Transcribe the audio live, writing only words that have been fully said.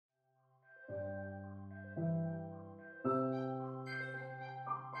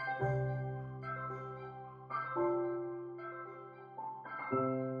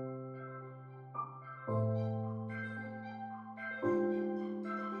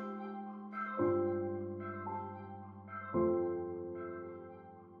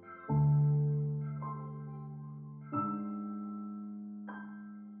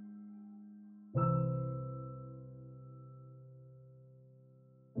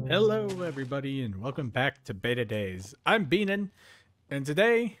Hello everybody and welcome back to Beta Days. I'm Beanin, and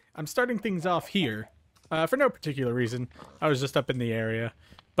today I'm starting things off here for no particular reason. I was just up in the area,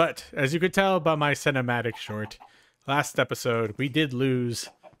 but as you could tell by my cinematic short, last episode we did lose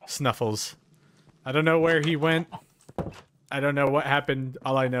Snuffles. I don't know where he went. I don't know what happened.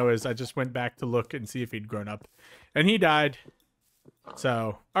 All I know is I just went back to look and see if he'd grown up, and he died.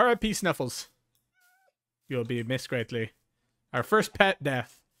 So R.I.P. Snuffles. You'll be missed greatly. Our first pet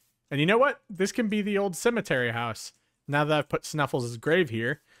death. And you know what? This can be the old cemetery house. Now that I've put Snuffles' grave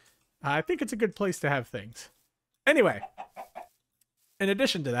here, I think it's a good place to have things. Anyway, in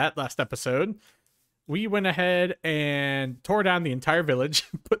addition to that, last episode, we went ahead and tore down the entire village,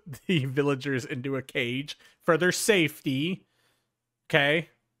 put the villagers into a cage for their safety. Okay?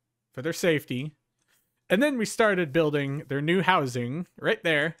 For their safety. And then we started building their new housing right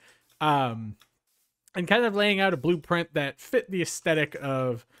there. And kind of laying out a blueprint that fit the aesthetic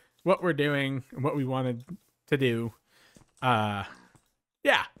of what we're doing and what we wanted to do. Yeah.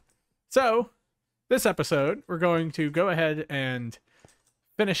 So this episode, we're going to go ahead and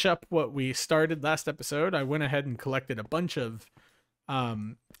finish up what we started last episode. I went ahead and collected a bunch of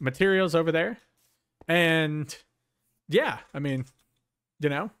materials over there. And yeah, I mean, you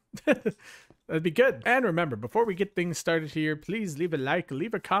know, that'd be good. And remember, before we get things started here, please leave a like,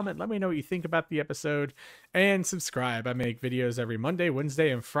 leave a comment, let me know what you think about the episode, and subscribe. I make videos every Monday,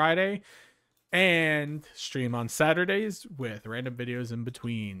 Wednesday, and Friday, and stream on Saturdays with random videos in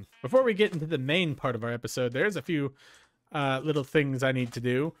between. Before we get into the main part of our episode, there's a few little things I need to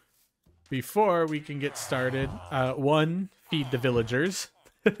do before we can get started. One, feed the villagers.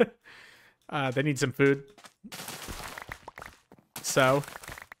 They need some food. So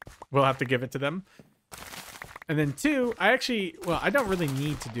we'll have to give it to them. And then two, I don't really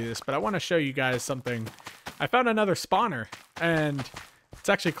need to do this, but I want to show you guys something. I found another spawner, and it's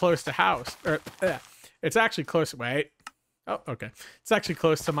actually close to house. It's actually close. Wait. Oh, okay. It's actually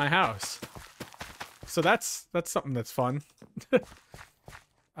close to my house. So that's something that's fun.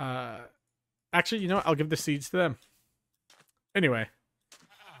 Actually, you know what? I'll give the seeds to them. Anyway,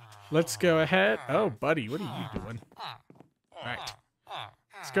 let's go ahead. Oh, buddy, what are you doing? All right.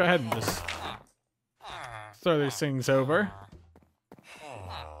 Let's go ahead and just throw these things over.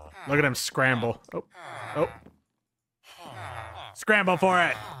 Look at him scramble. Oh. Scramble for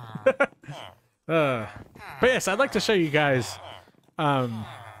it. But yes, I'd like to show you guys. What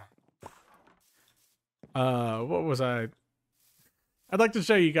was I? I'd like to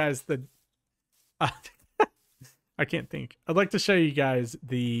show you guys the. I can't think. I'd like to show you guys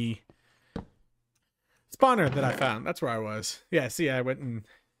the spawner that I found. That's where I was. Yeah, see, I went and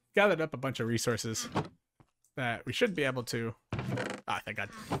gathered up a bunch of resources that we should be able to, thank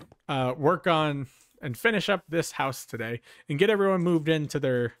God, work on and finish up this house today and get everyone moved into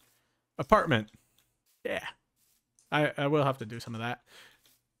their apartment. Yeah, I will have to do some of that.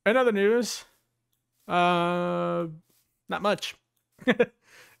 In other news, not much.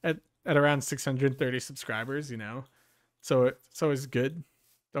 at around 630 subscribers, you know, so it's always good.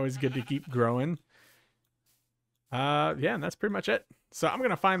 It's always good to keep growing. Yeah, and that's pretty much it. So I'm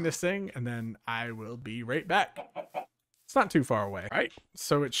gonna find this thing and then I will be right back. It's not too far away. All right,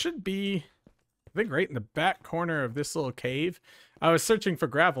 so it should be, I think, right in the back corner of this little cave. I was searching for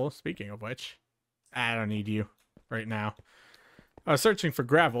gravel. Speaking of which, I don't need you right now. I was searching for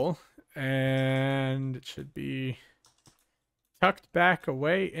gravel and it should be tucked back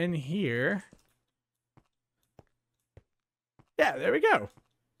away in here. Yeah, there we go.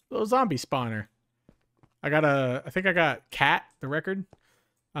 Little zombie spawner. I think I got Cat, the record.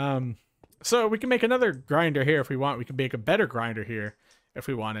 So we can make another grinder here if we want. We can make a better grinder here if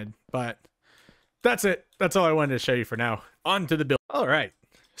we wanted. But that's it. That's all I wanted to show you for now. On to the build. All right.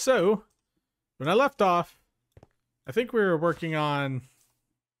 So when I left off, I think we were working on...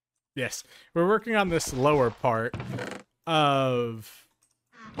 Yes, we're working on this lower part of,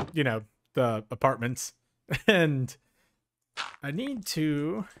 you know, the apartments. And I need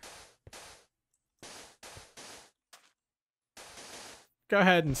to... go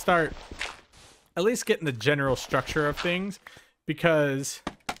ahead and start at least getting the general structure of things, because,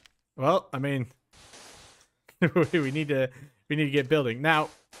 well, I mean, we need to get building. Now,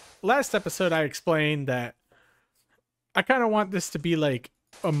 last episode I explained that I kind of want this to be like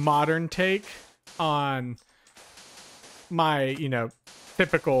a modern take on my, you know,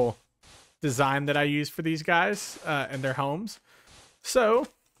 typical design that I use for these guys and their homes. So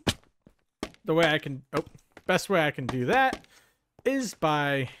the way I can, best way I can do that is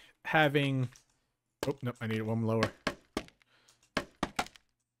by having, oh no, I need it one lower,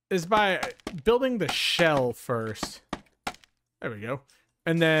 is by building the shell first. There we go.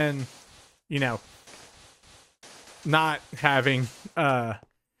 and then, you know, not having well,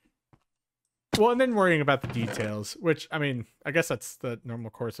 and then worrying about the details, which, I mean, I guess that's the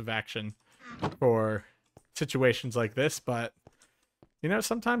normal course of action for situations like this, but, you know,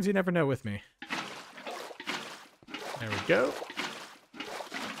 sometimes you never know with me. There we go.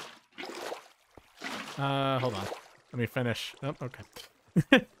 Hold on. Let me finish. Oh, okay.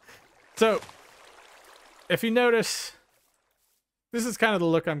 So, if you notice, this is kind of the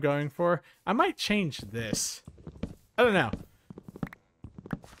look I'm going for. I might change this. I don't know.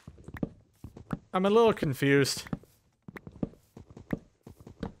 I'm a little confused.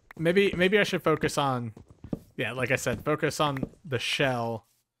 Maybe I should focus on, yeah, like I said, focus on the shell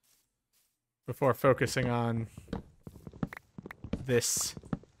before focusing on this.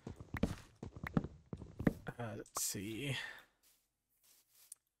 Let's see.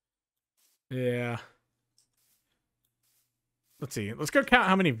 Yeah. Let's see. Let's go count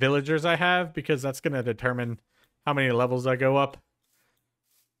how many villagers I have, because that's going to determine how many levels I go up.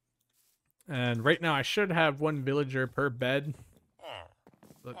 And right now I should have 1 villager per bed.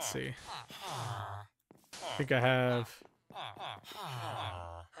 Let's see. I think I have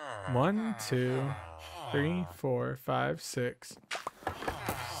 1, 2, 3, 4, 5, 6.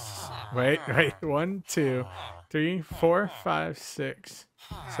 Wait. 1, 2, 3, 4, 5, 6,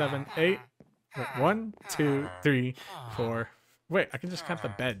 7, 8. Wait, 1, 2, 3, 4. Wait, I can just count the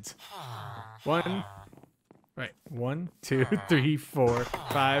beds. 1. Right. 1, 2, 3, 4,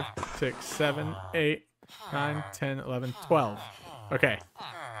 5, 6, 7, 8, 9, 10, 11, 12. Okay.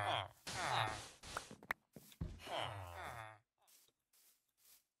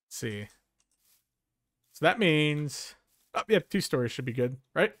 Let's see. So that means, oh, yeah, 2 stories should be good,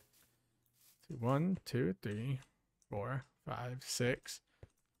 right? 1, 2, 3, 4, 5, 6,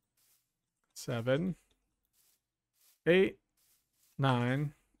 7, 8,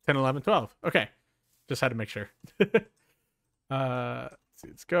 9, 10, 11, 12. Okay. Just had to make sure. Let's see,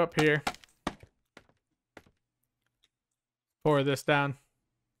 let's go up here. Pour this down.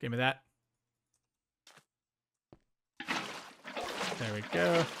 Give me that. There we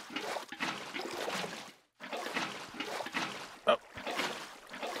go. Oh.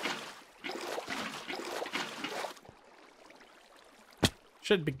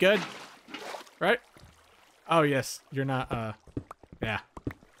 Should be good. Right? Oh, yes. You're not, yeah.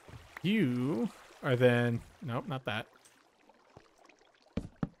 You are then... Nope, not that.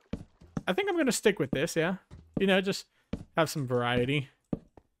 I think I'm going to stick with this, yeah? You know, just have some variety.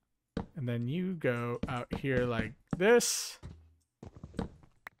 And then you go out here like this.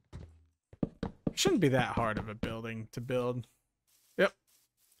 Shouldn't be that hard of a building to build. Yep.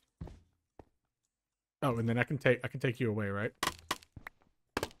 Oh, and then I can take you away, right?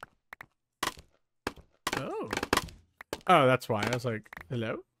 Oh. Oh, that's why. I was like,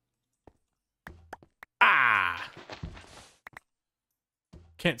 hello? Ah!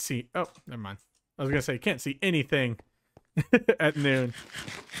 Can't see. Oh, never mind. I was going to say, can't see anything at noon.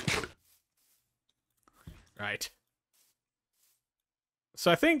 Right.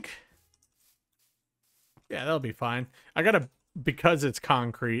 So I think... Yeah, that'll be fine. I gotta, because it's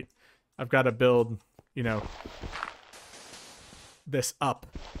concrete, I've got to build, you know, this up.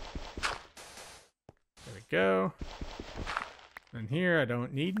 There we go. And here, I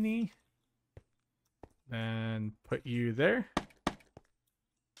don't need any. Then put you there.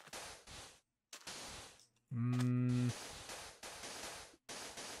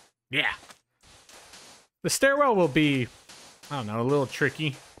 Yeah. The stairwell will be, I don't know, a little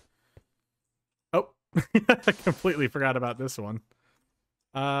tricky. Oh, I completely forgot about this one.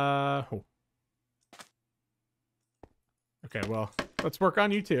 Oh. Okay, well, let's work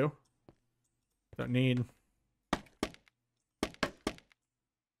on you too. Don't need...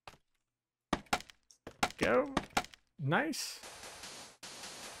 Go. Nice.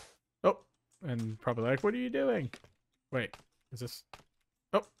 Oh, and probably like, what are you doing? Wait, is this...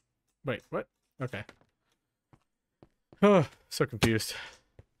 Oh, wait, what? Okay. Oh, so confused.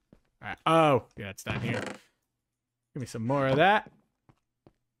 All right. Oh, yeah, it's down here. Give me some more of that.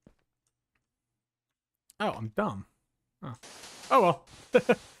 Oh, I'm dumb. Oh, oh well.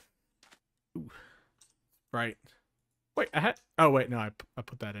 Ooh. Right. Wait, I had... Oh, wait, no, I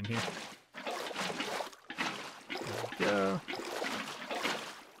put that in here. There we go.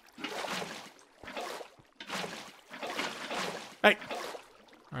 Hey!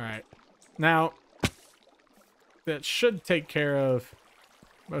 Alright. Now, that should take care of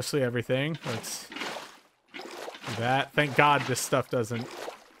mostly everything. Let's do that. Thank God this stuff doesn't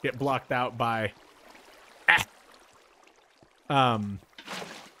get blocked out by...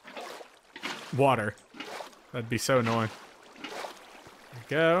 water. That'd be so annoying.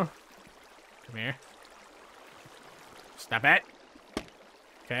 go. Come here. Stop it.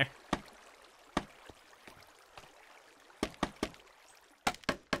 Okay.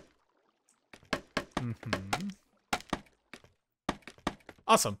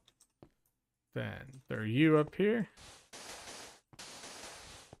 Awesome. Then throw you up here.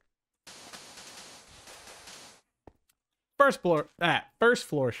 First floor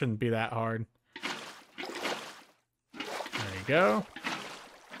shouldn't be that hard. There you go.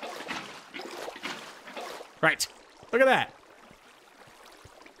 Right. Look at that.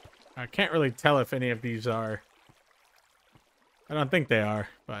 I can't really tell if any of these are. I don't think they are,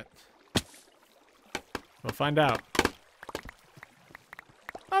 but we'll find out.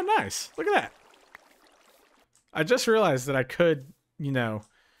 Oh, nice. Look at that. I just realized that I could, you know,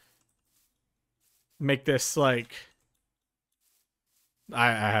 make this like... I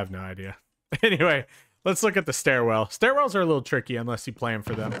have no idea. Anyway, let's look at the stairwell. Stairwells are a little tricky unless you plan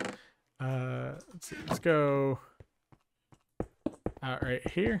for them. Let's see. Let's go out right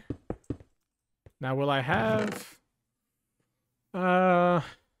here. Now, will I have... you know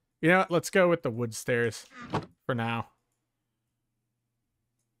what? Let's go with the wood stairs for now.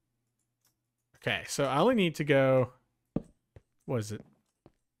 Okay, so I only need to go... What is it?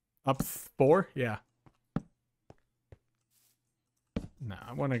 Up 4? Yeah. No,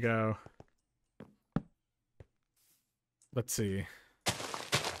 I want to go... Let's see.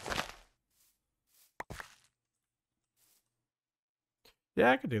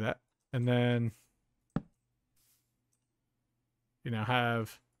 Yeah, I could do that. And then... You know,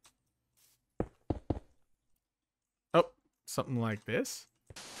 have... Oh, something like this.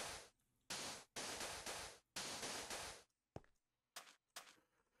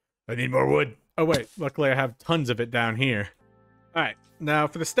 I need more wood. Oh, wait. Luckily, I have tons of it down here. All right. Now,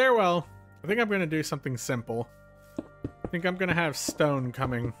 for the stairwell, I think I'm going to do something simple. I think I'm going to have stone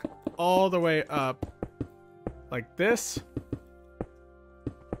coming all the way up like this.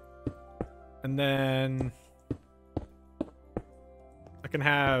 And then I can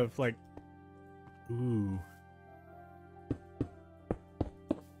have, like... Ooh.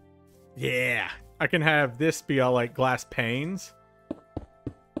 Yeah. I can have this be all, like, glass panes.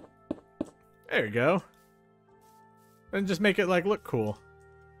 There you go. And just make it, like, look cool.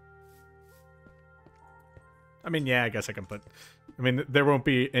 I mean, yeah, I guess I can put... I mean, there won't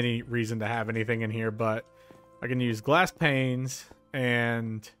be any reason to have anything in here, but I can use glass panes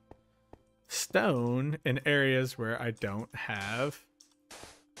and stone in areas where I don't have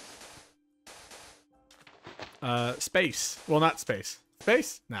space. Well, not space.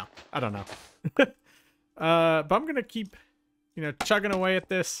 Space? No, I don't know. But I'm going to keep, you know, chugging away at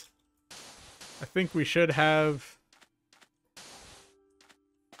this. I think we should have...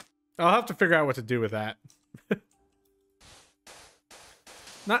 I'll have to figure out what to do with that.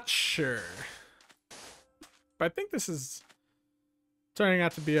 Not sure. But I think this is turning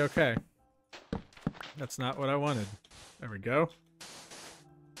out to be okay. That's not what I wanted. There we go.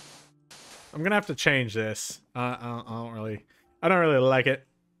 I'm gonna have to change this. I don't really like it.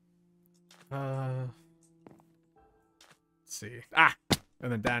 Let's see. Ah!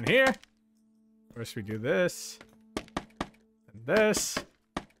 And then down here. First we do this. And this.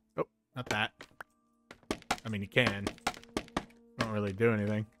 Oh, not that. I mean, you can. Don't really do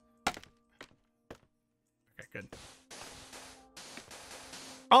anything. Okay, good.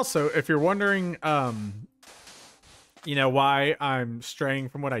 Also, if you're wondering, you know, why I'm straying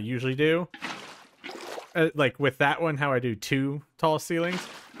from what I usually do, like with that one, how I do 2 tall ceilings,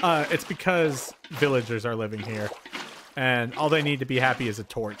 it's because villagers are living here, and all they need to be happy is a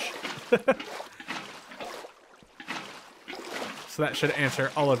torch. So that should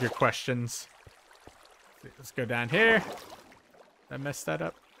answer all of your questions. Let's go down here. Did I mess that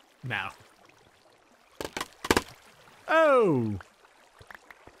up? No. Oh!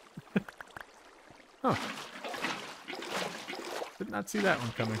 Huh. Did not see that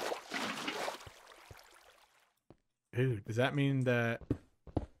one coming. Ooh, does that mean that...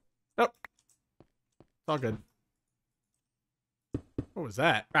 Oh! It's all good. What was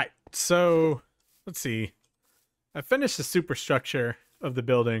that? Right, so... Let's see. I finished the superstructure of the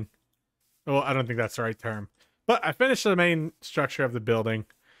building. Well, I don't think that's the right term. But I finished the main structure of the building.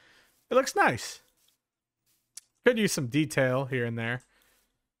 It looks nice. Could use some detail here and there.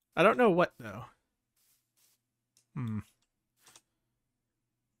 I don't know what, though.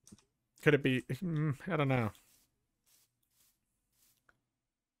 Could it be... I don't know.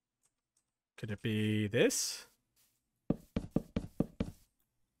 Could it be this?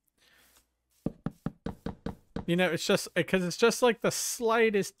 You know, it's just... Because it's just like the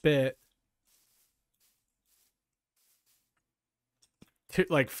slightest bit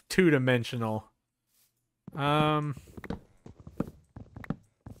two-dimensional. Huh.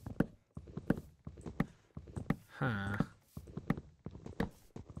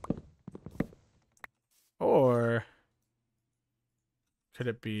 Or could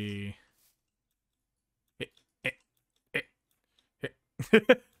it be? Okay.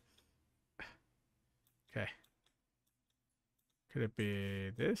 Could it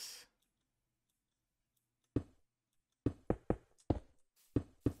be this?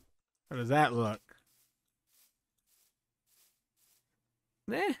 How does that look?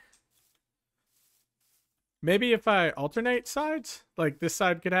 Eh. Maybe if I alternate sides, like this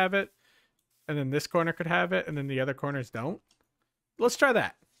side could have it, and then this corner could have it, and then the other corners don't. Let's try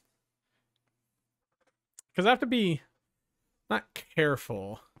that. Because I have to be not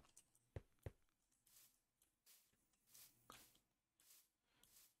careful.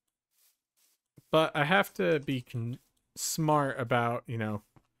 But I have to be smart about, you know,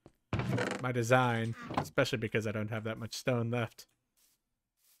 my design, especially because I don't have that much stone left.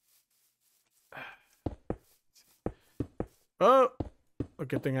 Oh, a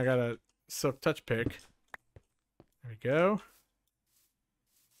good thing I got a silk touch pick. There we go.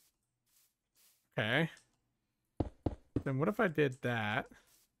 Okay. Then what if I did that?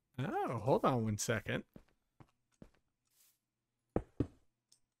 Oh, hold on 1 second.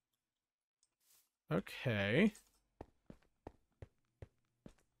 Okay.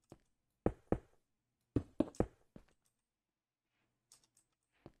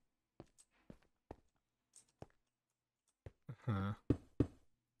 Huh.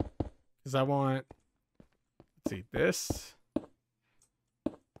 Because I want, let's see, this.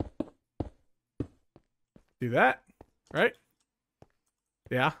 Do that, right?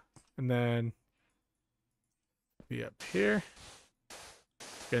 Yeah. And then be up here.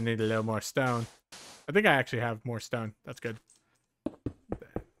 Gonna need a little more stone. I think I actually have more stone. That's good.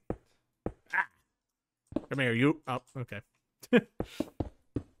 Ah! Come here, you. Oh, okay.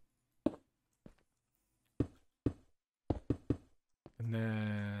 And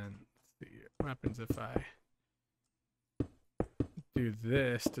then, let's see, what happens if I do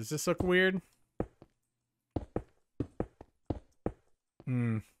this? Does this look weird?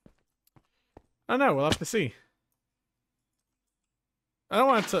 I don't know. We'll have to see. I don't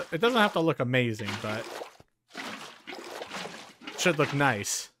want it to. It doesn't have to look amazing, but it should look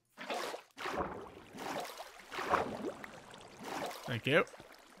nice. Thank you.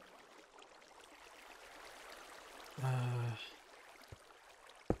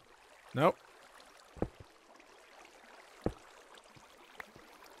 Nope.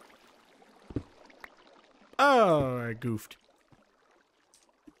 Oh, I goofed.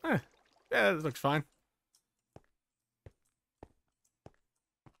 Yeah, that looks fine.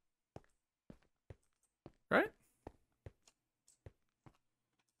 Right?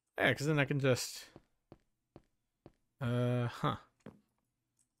 Yeah, because then I can just... Huh.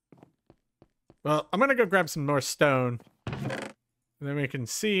 Well, I'm gonna go grab some more stone. And then we can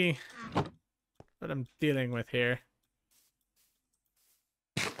see what I'm dealing with here.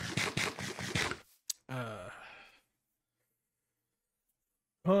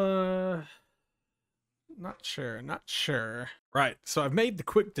 Not sure. Right, so I've made the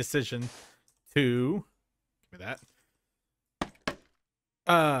quick decision to... Give me that.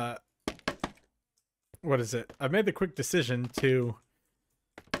 What is it? I've made the quick decision to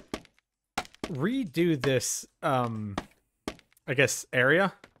redo this, I guess,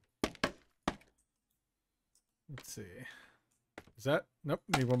 area. Let's see. Is that? Nope,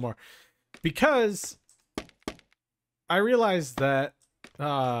 need one more. Because I realized that,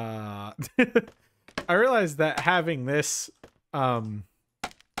 I realized that having this, that's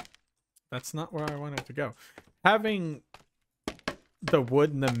not where I wanted to go. Having the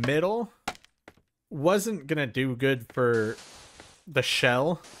wood in the middle wasn't gonna do good for the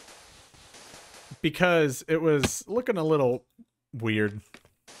shell because it was looking a little weird,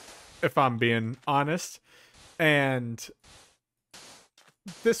 if I'm being honest. And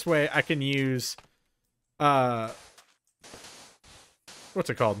this way I can use what's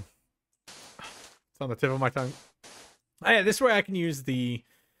it called? It's on the tip of my tongue. Oh, yeah, this way I can use the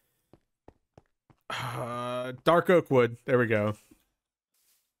dark oak wood. There we go.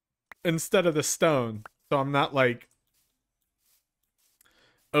 Instead of the stone, so I'm not like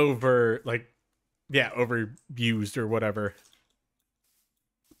overused or whatever.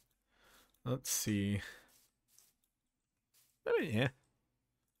 Let's see. I mean, yeah,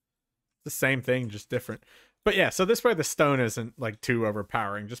 the same thing, just different. But yeah, so this way the stone isn't like too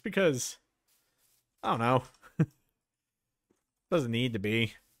overpowering, just because I don't know. Doesn't need to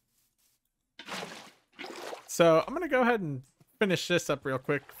be. So I'm gonna go ahead and finish this up real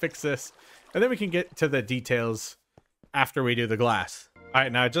quick, fix this, and then we can get to the details after we do the glass. All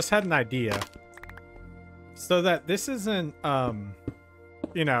right, now I just had an idea. So that this isn't,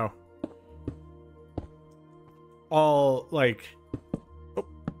 you know, all like, oh,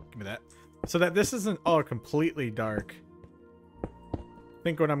 give me that. So that this isn't all completely dark. I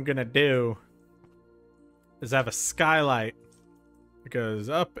think what I'm gonna do is have a skylight that goes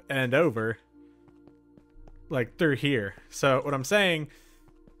up and over, like through here. So what I'm saying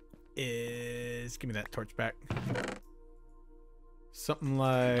is, give me that torch back. Something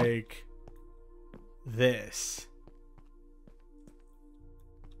like this.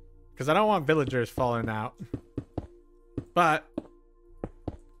 Because I don't want villagers falling out. But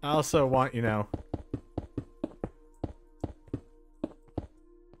I also want, you know,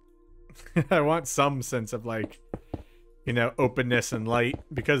 I want some sense of like, you know, openness and light,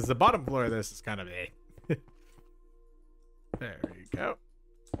 because the bottom floor of this is kind of eh. There you go.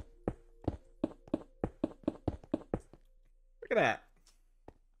 Look at that.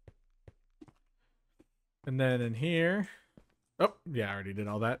 And then in here, oh yeah, I already did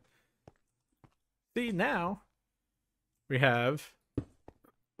all that. See, now we have,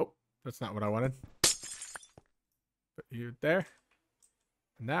 oh, that's not what I wanted. Put you there.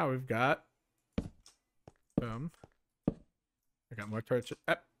 And now we've got, boom. I got more torches.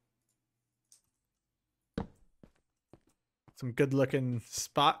 Some good looking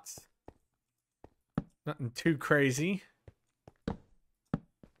spots. Nothing too crazy. Let's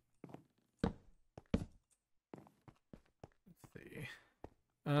see.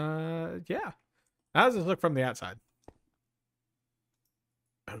 Yeah. How does this look from the outside?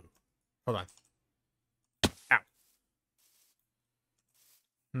 Oh, hold on. Ow.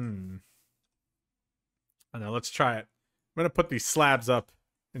 I know, let's try it. I'm gonna put these slabs up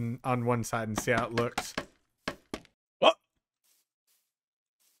on one side and see how it looks. What?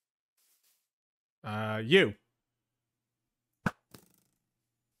 You.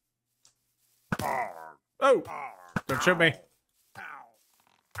 Oh! Don't shoot me.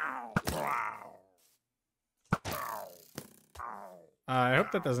 I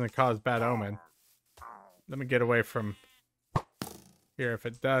hope that doesn't cause bad omen. Let me get away from here if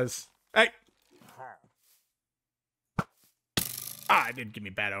it does. Hey! Ah, it did give me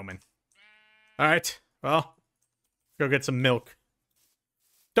bad omen. Alright, well, go get some milk.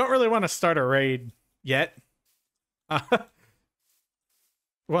 Don't really want to start a raid yet.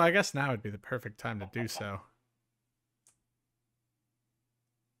 Well, I guess now would be the perfect time to do so.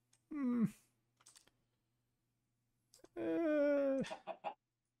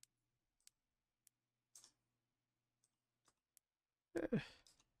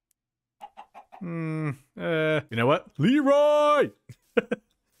 You know what? Leroy!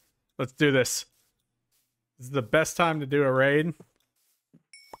 Let's do this. This is the best time to do a raid.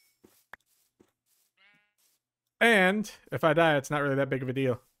 And if I die, it's not really that big of a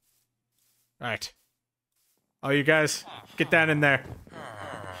deal. Alright. All you guys, get down in there.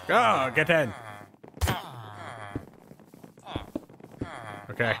 Go, get in.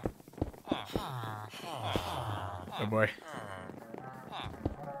 Okay. Oh boy.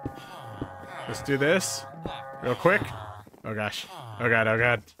 Let's do this real quick. Oh gosh. Oh god, oh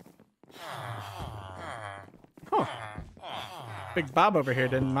god. Huh. Big Bob over here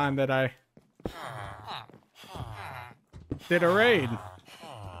didn't mind that I did a raid.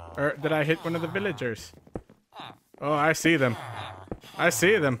 Or did I hit one of the villagers? Oh, I see them. I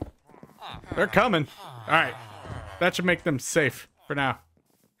see them. They're coming. Alright. That should make them safe for now.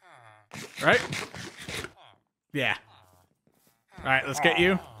 Right? Yeah. Alright, let's get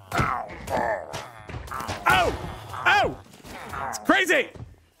you. Oh! Oh! It's crazy!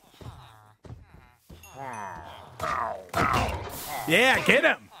 Yeah, get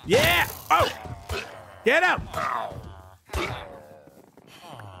him! Yeah! Oh! Get him!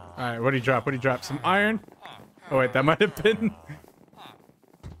 Alright, what did he drop? What did he drop? Some iron? Oh wait, that might have been...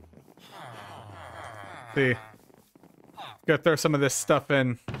 See. Go throw some of this stuff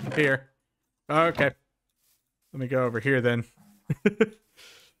in here. Okay. Let me go over here then.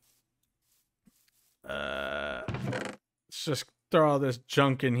 Let's just throw all this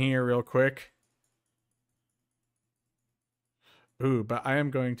junk in here real quick. Ooh, but I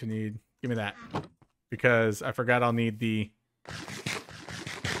am going to need... Give me that. Because I forgot I'll need the...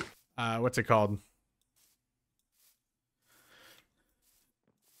 what's it called?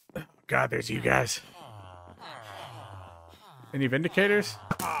 Oh, God, there's you guys. Any vindicators?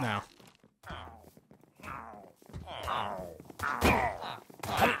 No.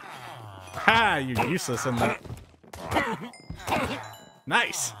 Ha! You're useless in that.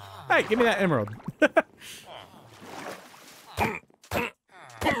 Nice! Hey, give me that emerald.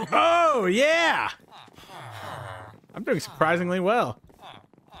 Oh, yeah! I'm doing surprisingly well.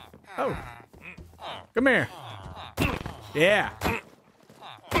 Oh. Come here. Yeah.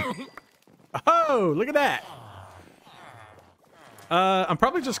 Oh, look at that. I'm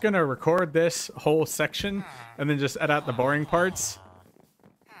probably just gonna record this whole section and then just edit out the boring parts.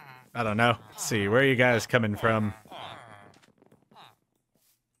 I don't know. Let's see, where are you guys coming from?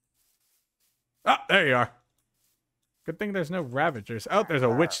 Oh, there you are. Good thing there's no Ravagers. Oh, there's a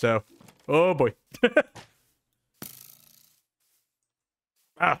witch, though. Oh, boy.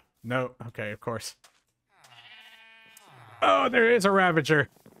 Ah, no. Okay, of course. Oh, there is a Ravager.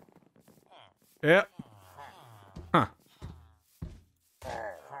 Yep. Huh.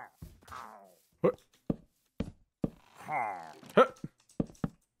 What? Huh.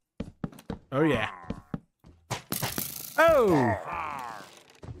 Oh, yeah. Oh!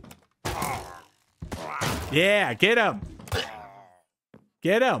 Yeah, get him!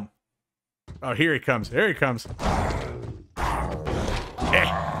 Get him! Oh, here he comes. Here he comes. Eh.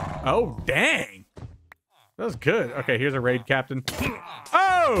 Oh, dang! That was good. Okay, here's a raid captain.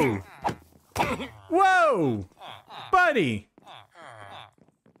 Oh! Whoa! Buddy!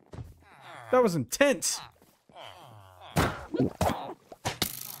 That was intense.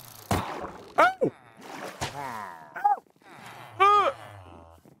 Oh!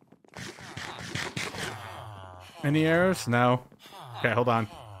 Any arrows? No. Okay, hold on.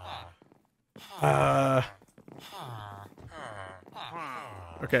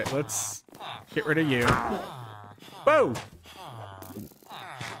 Okay, let's get rid of you. Whoa!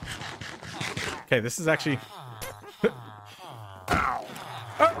 Okay, this is actually...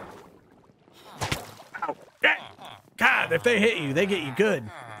 Oh! God, if they hit you, they get you good.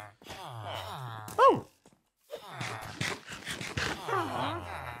 Oh!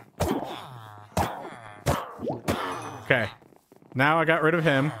 Okay. Now I got rid of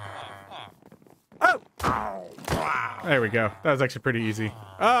him. Oh! There we go. That was actually pretty easy.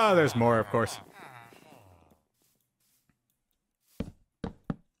 Oh, there's more, of course.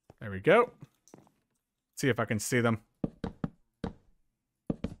 There we go. See if I can see them.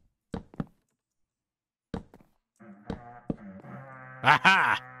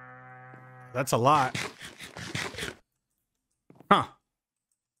 Aha! That's a lot. Huh.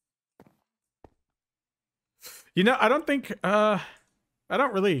 You know, I don't think, I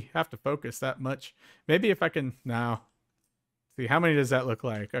don't really have to focus that much. Maybe if I can, now. See, how many does that look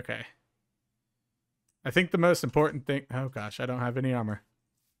like? Okay. I think the most important thing, oh gosh, I don't have any armor.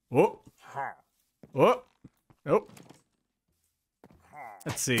 Whoa. Whoa. Nope.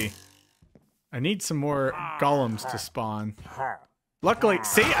 Let's see. I need some more golems to spawn. Luckily,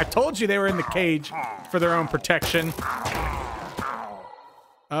 see, I told you they were in the cage for their own protection.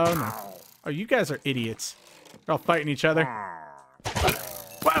 Oh no. Oh, you guys are idiots. They're all fighting each other.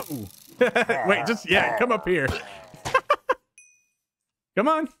 Whoa! Wait, just, yeah, come up here. Come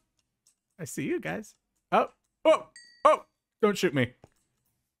on. I see you guys. Oh, oh, oh, don't shoot me.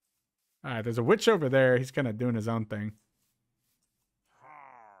 All right, there's a witch over there. He's kind of doing his own thing.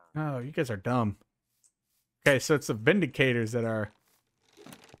 Oh, you guys are dumb. Okay, so it's the Vindicators that are...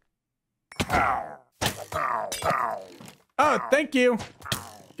 Oh, thank you.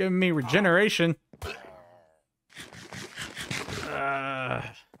 Giving me regeneration.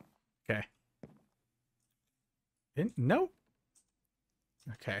 Okay. No.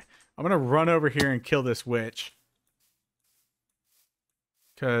 Okay. I'm gonna run over here and kill this witch.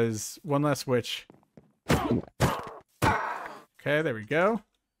 Because one less witch. Okay, there we go.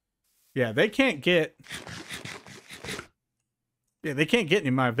 Yeah, they can't get... Yeah, they can't get any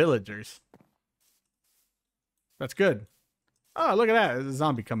of my villagers. That's good. Oh, look at that. There's a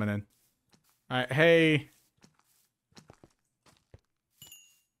zombie coming in. Alright, hey.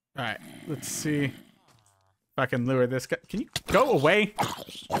 Alright, let's see if I can lure this guy. Can you go away?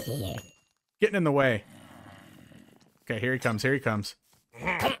 Getting in the way. Okay, here he comes. Here he comes.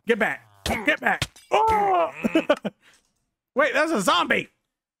 Get back. Get back. Oh! Wait, that's a zombie.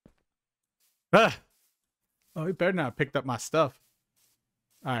 Ugh. Oh, he better not have picked up my stuff.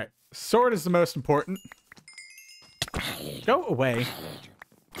 Alright, sword is the most important. Go away.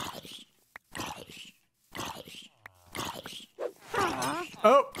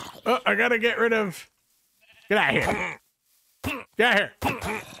 Oh, oh, I gotta get rid of... Get out of here. Get out of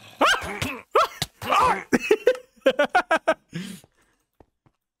here.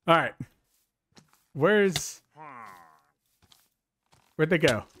 Alright. Where'd they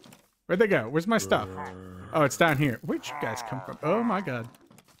go? Where'd they go? Where's my stuff? Oh, it's down here. Where'd you guys come from? Oh my god.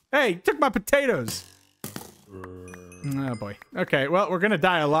 Hey, you took my potatoes! Oh boy. Okay, well, we're gonna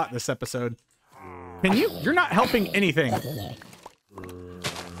die a lot this episode. Can you? You're not helping anything.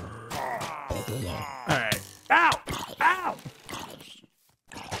 Alright. Ow! Ow!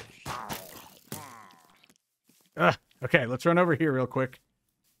 Okay, let's run over here real quick.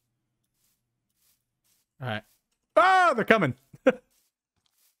 Alright. Oh, they're coming! Where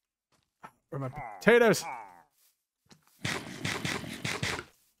are my potatoes?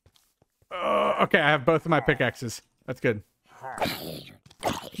 Oh, okay, I have both of my pickaxes. That's good. Can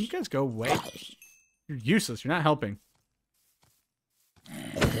you guys go away? You're useless. You're not helping.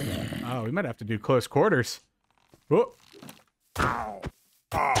 Oh, we might have to do close quarters. Whoa.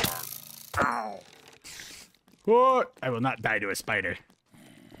 What? I will not die to a spider.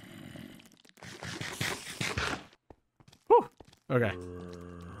 Whew. Okay.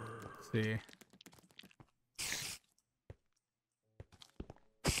 Let's see.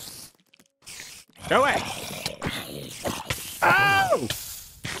 Go away! Oh!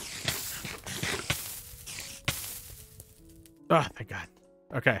 Oh, thank God.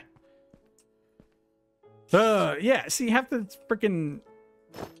 Okay. Yeah, see, you have to freaking...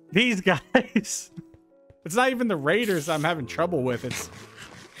 These guys. It's not even the raiders I'm having trouble with. It's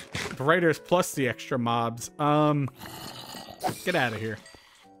the raiders plus the extra mobs. Get out of here.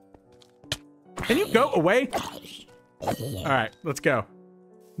 Can you go away? Alright, let's go.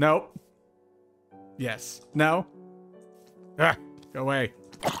 Nope. Yes. No. Ah, go away.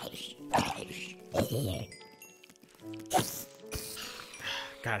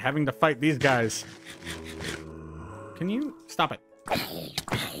 God, having to fight these guys. Can you stop it?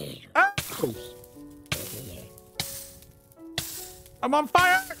 Oh! I'm on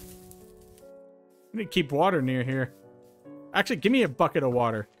fire! I need to keep water near here. Actually, give me a bucket of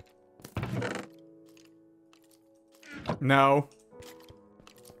water. No.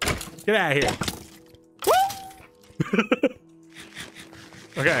 Get out of here.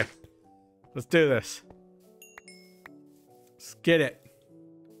 Okay. Let's do this. Let's get it.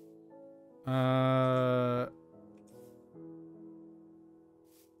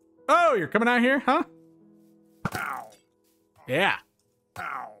 Oh, you're coming out here, huh? Yeah.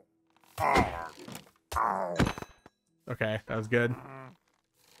 Okay, that was good.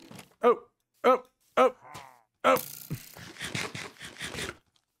 Oh, oh, oh, oh.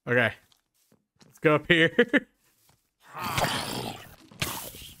 Okay. Let's go up here.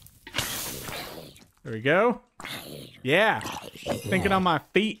 There we go. Yeah. Thinking on my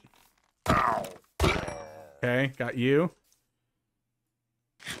feet. Okay, got you.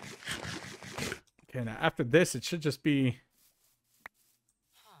 Okay, now after this, it should just be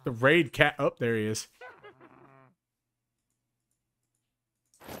the raid cat. Oh, there he is.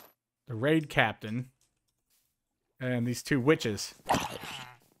 The raid captain. And these two witches.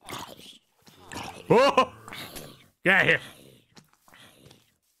 Whoa! Get out of here.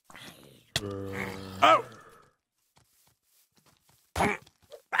 Oh!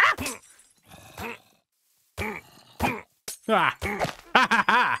 Ah! Ha ha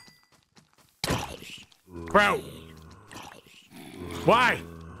ha! Bro! Why?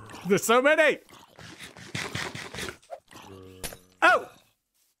 There's so many! Oh!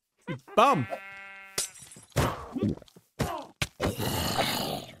 You bum!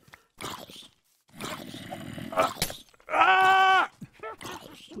 Ah!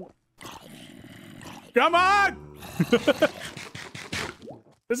 Come on!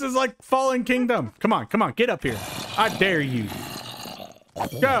 This is like Fallen Kingdom. Come on, come on, get up here. I dare you.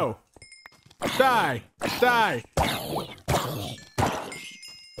 Go. Die. Die.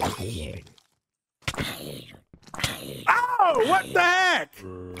 Oh, what the heck?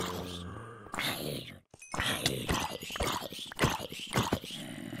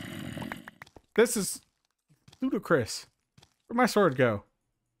 This is ludicrous. Where'd my sword go?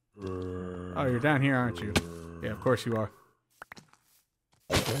 Oh, you're down here, aren't you? Yeah, of course you are.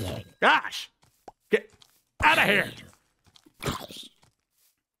 Gosh! Get out of here!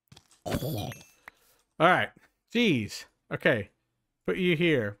 Alright. Jeez. Okay. Put you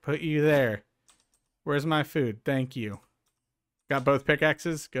here. Put you there. Where's my food? Thank you. Got both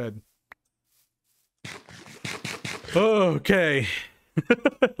pickaxes? Good. Okay.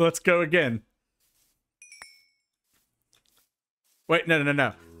 Let's go again. Wait,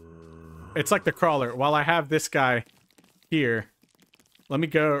 no. It's like the crawler. While I have this guy here, let me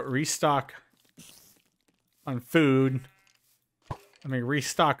go restock on food. Let me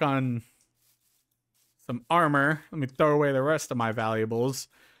restock on some armor. Let me throw away the rest of my valuables.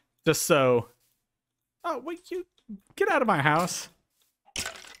 Just so... Oh, wait, you... Get out of my house.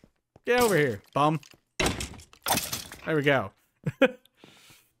 Get over here, bum. There we go.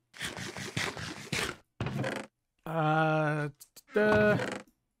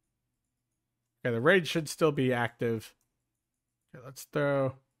 Okay, the raid should still be active. Okay, let's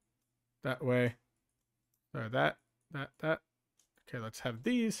throw that way. Or that. Okay, let's have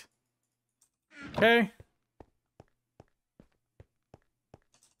these. Okay.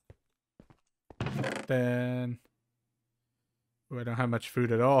 Then... Ooh, I don't have much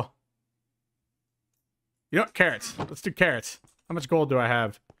food at all. You know what? Carrots. Let's do carrots. How much gold do I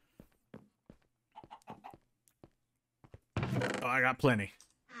have? Oh, I got plenty.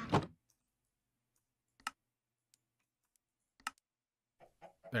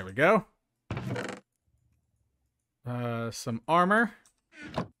 There we go. Some armor.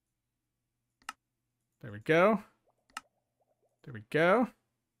 There we go. There we go.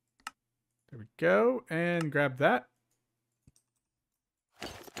 There we go. And grab that.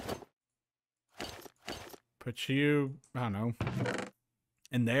 Put you, I don't know,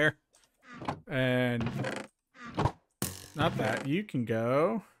 in there. And not that. You can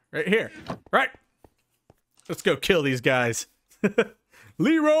go right here. Right. Let's go kill these guys.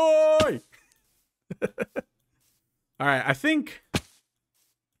 Leroy! Alright, I think...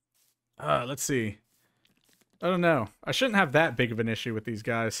 let's see. I don't know. I shouldn't have that big of an issue with these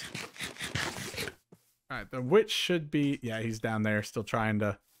guys. Alright, the witch should be... Yeah, he's down there still trying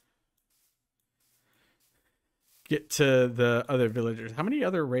to get to the other villagers. How many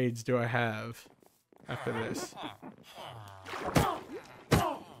other raids do I have after this?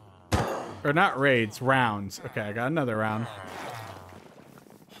 Or not raids, rounds. Okay, I got another round.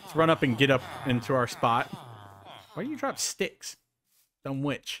 Let's run up and get up into our spot. Why do you drop sticks? Dumb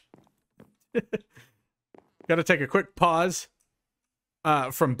witch. Gotta take a quick pause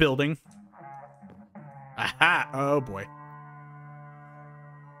from building. Aha! Oh boy.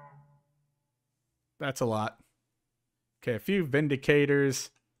 That's a lot. Okay, a few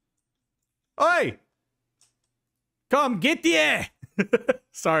vindicators. Oi! Come get ya!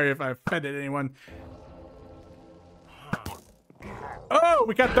 Sorry if I offended anyone. Oh,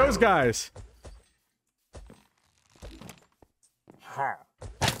 we got those guys.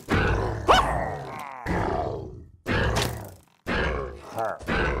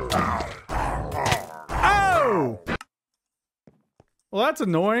 Oh! Well, that's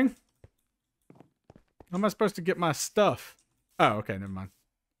annoying. How am I supposed to get my stuff? Oh, okay, never mind.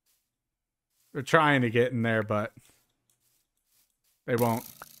 They're trying to get in there, but they won't.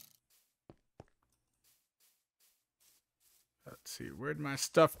 Let's see, where'd my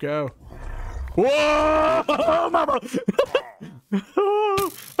stuff go? Whoa! Mama!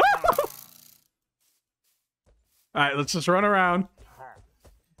 Alright, let's just run around.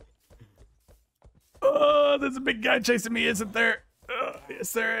 Oh, there's a big guy chasing me, isn't there?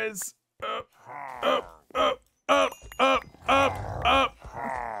 Yes, there is. Up, up, up, up, up, up, up.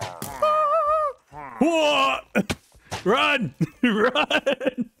 Whoa! Run!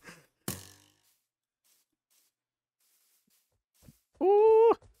 Run!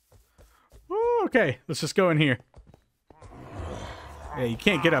 Ooh. Ooh, okay, let's just go in here. Yeah, you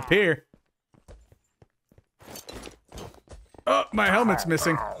can't get up here. Oh, my helmet's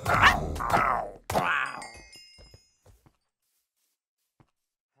missing.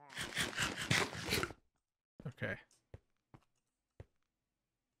 Okay.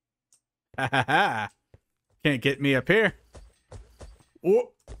 Ha ha ha. Can't get me up here.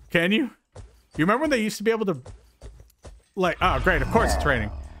 Oh, can you? You remember when they used to be able to... Like, oh, great, of course it's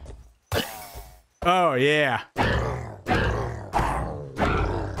raining. Oh, yeah.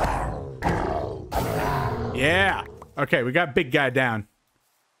 Yeah. Okay, we got big guy down.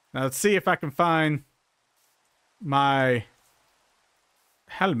 Now let's see if I can find my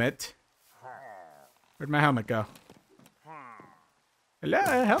helmet. Where'd my helmet go? Hello,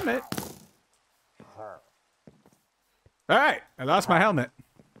 helmet. All right, I lost my helmet.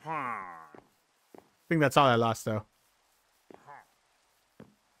 I think that's all I lost, though.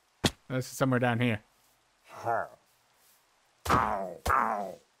 This is somewhere down here.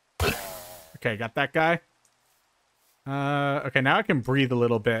 Okay, got that guy. Okay, now I can breathe a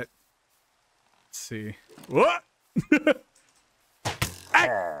little bit. Let's see. What?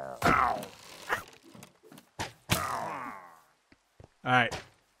 All right.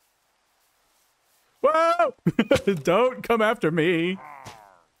 Whoa! Don't come after me.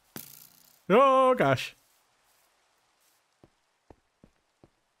 Oh, gosh.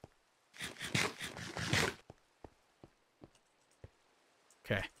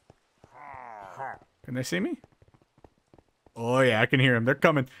 Okay. Can they see me? Oh, yeah, I can hear them. They're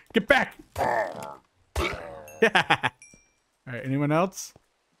coming. Get back! Yeah. All right, anyone else?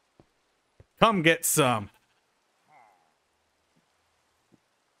 Come get some.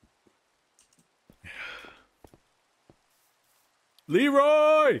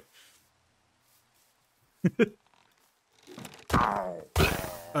 Leroy!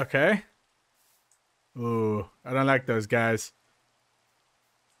 Okay. Ooh, I don't like those guys.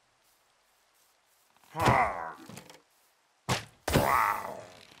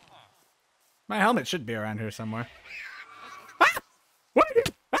 My helmet should be around here somewhere. Ah! What are you?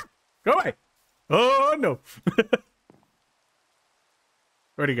 Ah! Go away. Oh, no.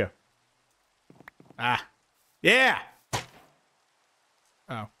 Where'd he go? Ah. Yeah.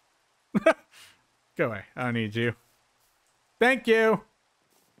 Oh. Go away. I don't need you. Thank you.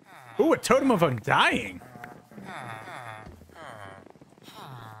 Ooh, a totem of undying.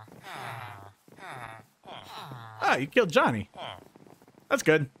 Ah, you killed Johnny. That's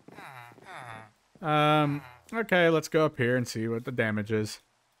good. Okay, let's go up here and see what the damage is.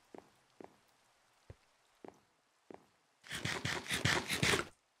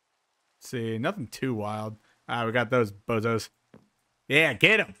 See, nothing too wild. Ah, we got those bozos. Yeah,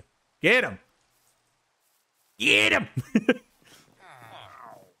 get him. Get him. Get him.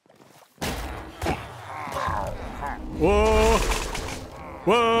 Whoa.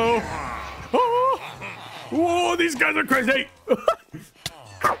 Whoa. Oh. Whoa, these guys are crazy.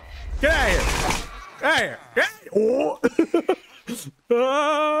 Get out of here. Get out of here. Get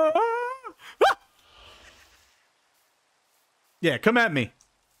out of here. Yeah, come at me.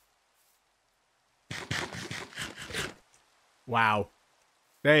 Wow.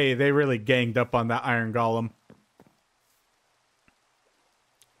 They really ganged up on that iron golem.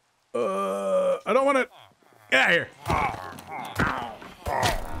 I don't want to... Get out of here.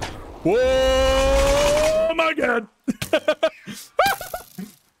 Whoa! Oh my god!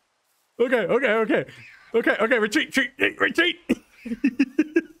 Okay, retreat!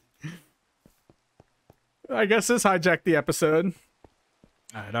 I guess this hijacked the episode.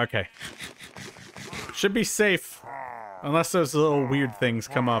 Alright, okay. Should be safe. Unless those little weird things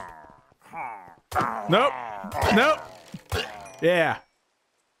come up. Nope! Nope! Yeah.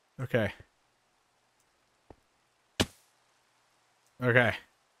 Okay. Okay.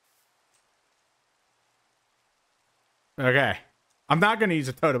 Okay. I'm not gonna use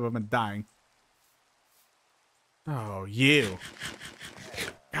a totem of undying. Oh, you.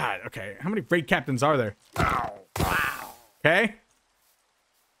 God, okay. How many raid captains are there? Okay.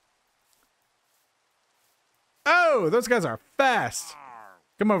 Oh, those guys are fast.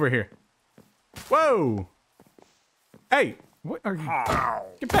 Come over here. Whoa. Hey, what are you?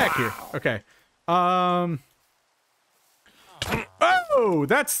 Get back here. Okay. Oh,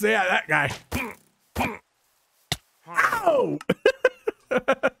 that's, yeah, that guy. Ow!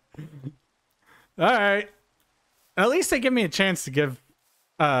 Alright. At least they give me a chance to give,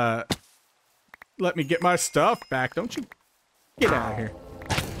 let me get my stuff back. Don't you get out of here.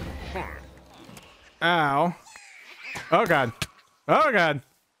 Ow. Oh god. Oh god.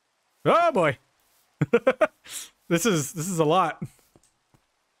 Oh boy. This is a lot.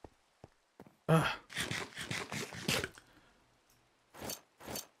 Ugh.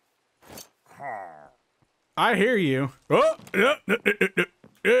 I hear you. Oh, get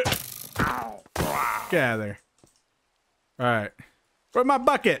out of there. All right. Where's my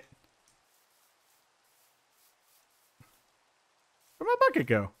bucket? Where'd my bucket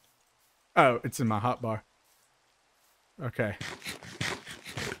go? Oh, it's in my hotbar. Okay.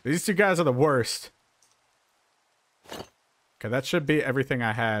 These two guys are the worst. Okay, that should be everything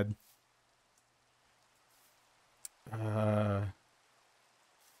I had.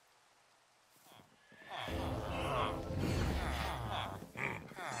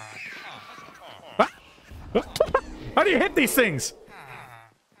 How do you hit these things?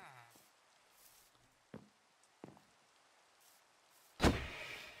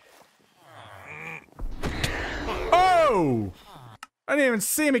 Oh! I didn't even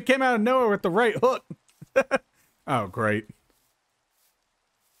see him. He came out of nowhere with the right hook. Oh, great.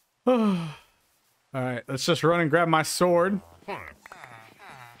 All right, let's just run and grab my sword.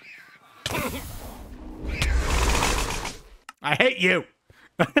 I hate you.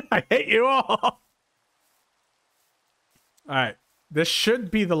 I hate you all. All right, this should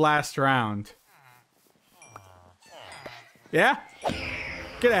be the last round. Yeah?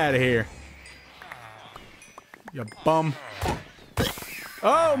 Get out of here. You bum.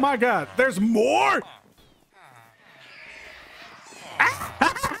 Oh my god, there's more!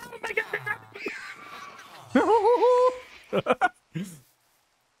 Oh my god!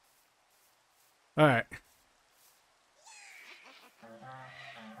 Alright.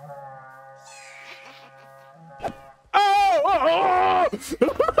 Oh! Oh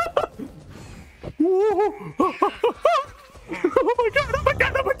my god, oh my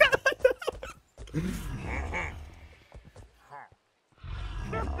god, oh my god!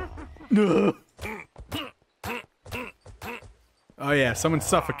 Oh yeah, someone's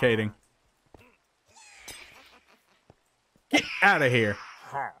suffocating. Get out of here.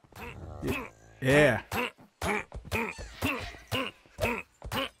 Yeah.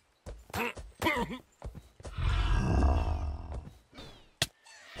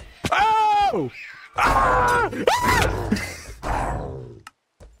 Oh! Ah! Ah!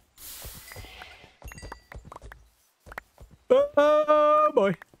 Oh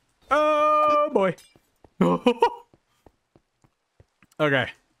boy. Oh boy. Okay.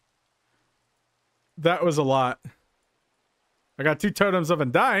 That was a lot. I got 2 totems of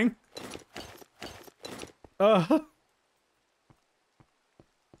undying. Let's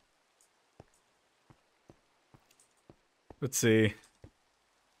see.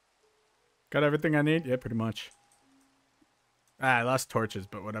 Got everything I need? Yeah, pretty much. Ah, I lost torches,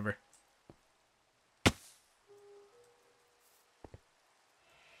 but whatever.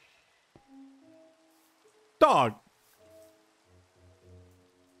 Dog!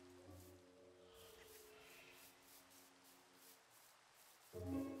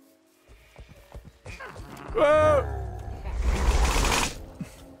 Whoa!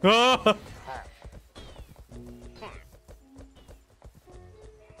 Oh!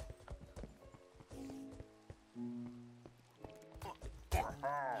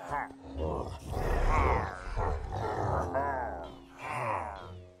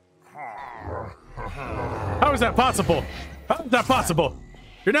 How is that possible? How is that possible?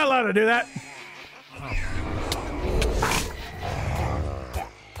 You're not allowed to do that.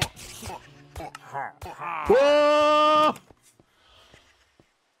 Whoa!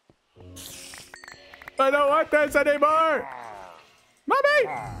 I don't want this anymore. Mommy!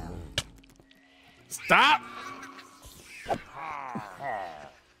 Stop!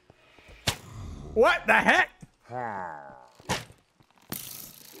 What the heck?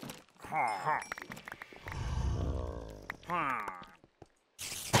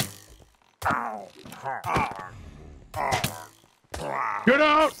 Get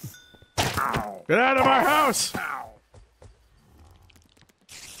out! Get out of our house!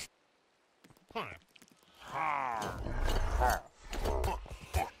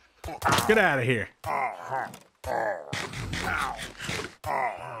 Get out of here.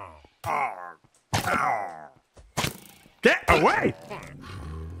 Get away!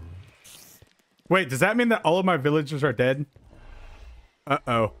 Wait, does that mean that all of my villagers are dead?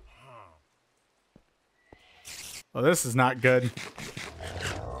 Uh-oh. Well, this is not good.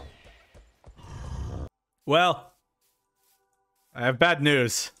 Well, I have bad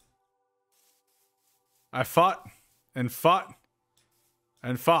news. I fought and fought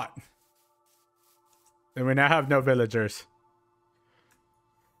and fought. And we now have no villagers.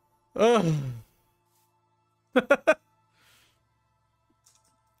 Ugh.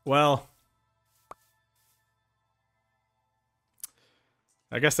 Well,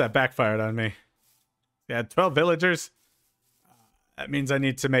 I guess that backfired on me. Yeah, 12 villagers. That means I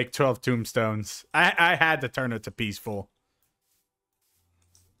need to make 12 tombstones. I had to turn it to peaceful.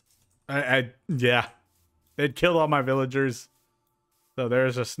 Yeah. They'd killed all my villagers. So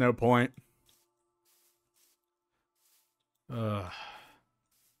there's just no point. Wow.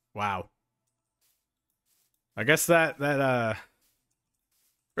 I guess that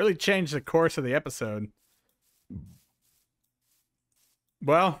really changed the course of the episode.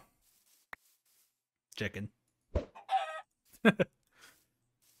 Well, chicken.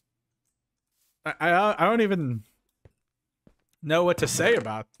 I don't even know what to say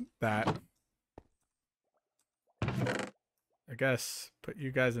about that. I guess put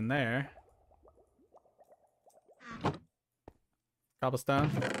you guys in there. Cobblestone.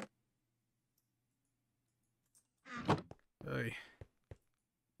 Oy.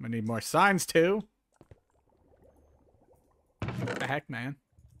 I need more signs too. What the heck, man?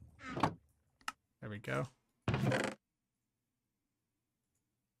 There we go.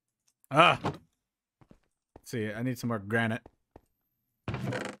 Ah! Let's see, I need some more granite.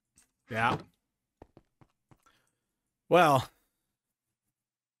 Yeah. Well,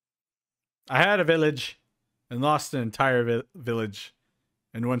 I had a village and lost an entire village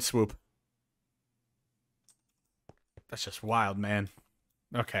in one swoop. That's just wild, man.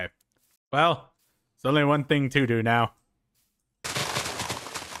 Okay. Well, there's only one thing to do now.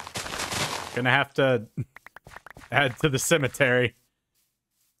 Gonna have to add to the cemetery.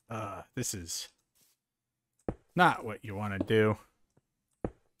 This is not what you want to do.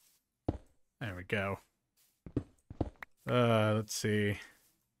 There we go. Let's see.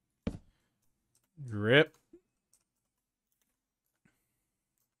 Rip.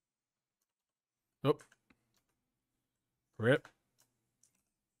 Oh. Rip.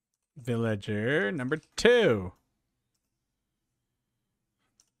 Villager number 2.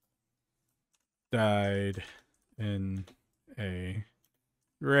 Died in a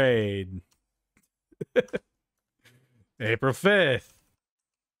raid. April 5th.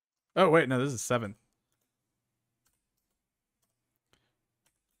 Oh, wait, no, this is 7th.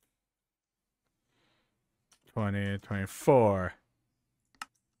 $20.24.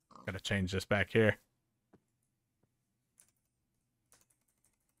 Gotta change this back here.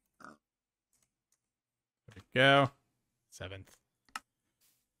 There we go. 7th.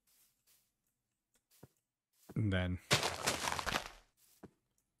 And then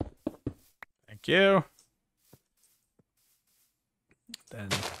thank you. Then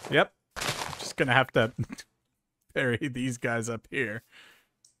yep. Just gonna have to bury these guys up here.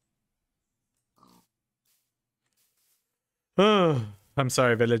 Oh, I'm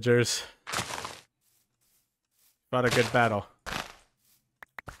sorry, villagers. Fought a good battle.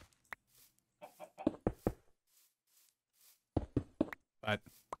 But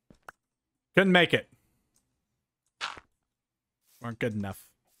couldn't make it. Weren't good enough.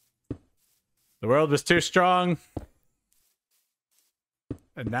 The world was too strong.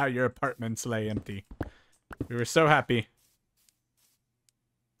 And now your apartments lay empty. We were so happy.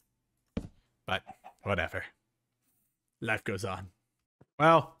 But whatever. Life goes on.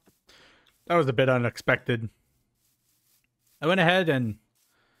 Well, that was a bit unexpected. I went ahead and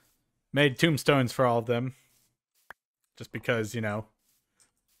made tombstones for all of them. Just because, you know,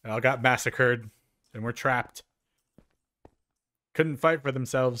 they all got massacred and were trapped. Couldn't fight for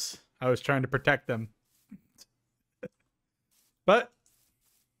themselves. I was trying to protect them. But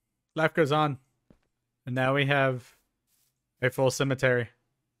life goes on. And now we have a full cemetery.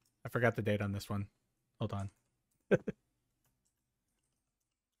 I forgot the date on this one. Hold on.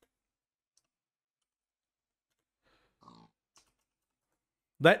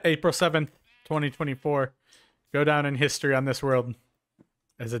 Let April 7th, 2024 go down in history on this world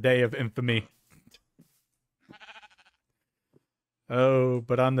as a day of infamy. Oh,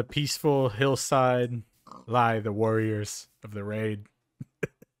 but on the peaceful hillside lie the warriors of the raid.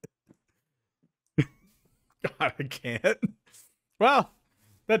 God, I can't. Well,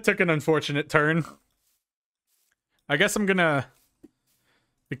 that took an unfortunate turn. I guess I'm gonna,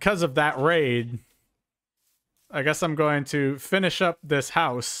 because of that raid, I guess I'm going to finish up this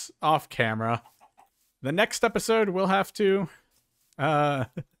house off camera. The next episode, we'll have to go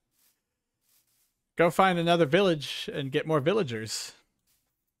find another village and get more villagers.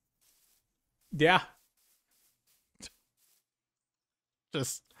 Yeah.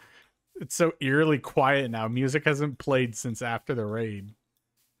 Just, it's so eerily quiet now. Music hasn't played since after the raid.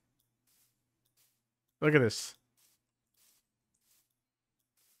 Look at this.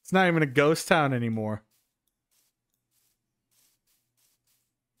 It's not even a ghost town anymore.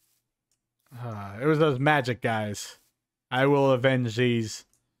 It was those magic guys. I will avenge these.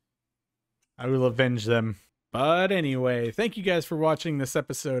 I will avenge them. But anyway, thank you guys for watching this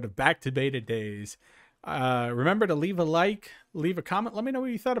episode of Back to Beta Days. Remember to leave a like, leave a comment. Let me know what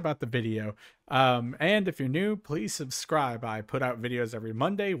you thought about the video. And if you're new, please subscribe. I put out videos every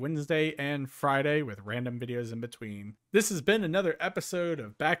Monday, Wednesday, and Friday with random videos in between. This has been another episode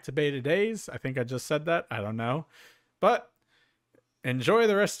of Back to Beta Days. I think I just said that. I don't know. But enjoy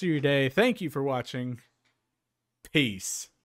the rest of your day. Thank you for watching. Peace.